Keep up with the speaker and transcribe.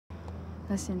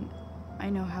Listen, I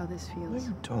know how this feels. No,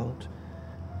 you don't.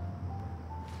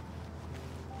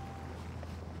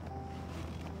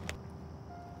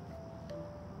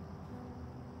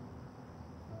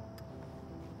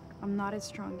 I'm not as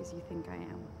strong as you think I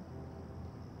am.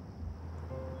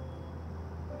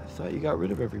 I thought you got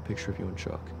rid of every picture of you and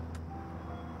Chuck.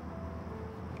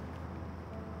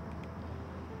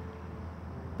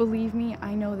 Believe me,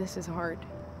 I know this is hard.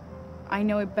 I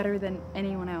know it better than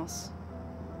anyone else.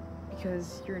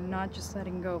 Because you're not just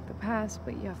letting go of the past,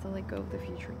 but you have to let go of the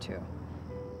future too.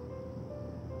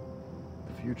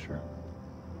 The future?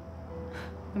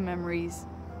 The memories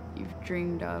you've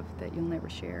dreamed of that you'll never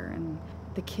share, and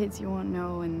the kids you won't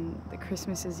know, and the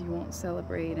Christmases you won't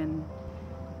celebrate, and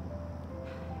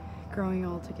growing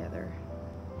old together.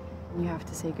 You have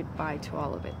to say goodbye to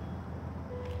all of it.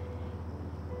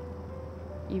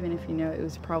 Even if you know it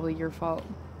was probably your fault.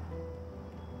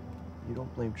 You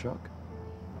don't blame Chuck?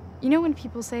 You know when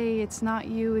people say it's not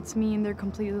you, it's me, and they're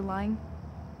completely lying?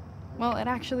 Well, it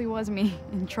actually was me.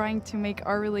 In trying to make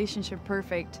our relationship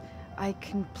perfect, I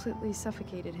completely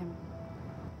suffocated him.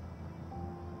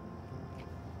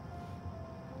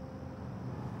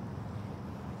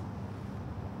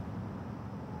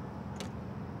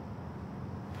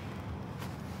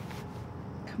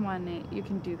 Come on, Nate, you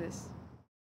can do this.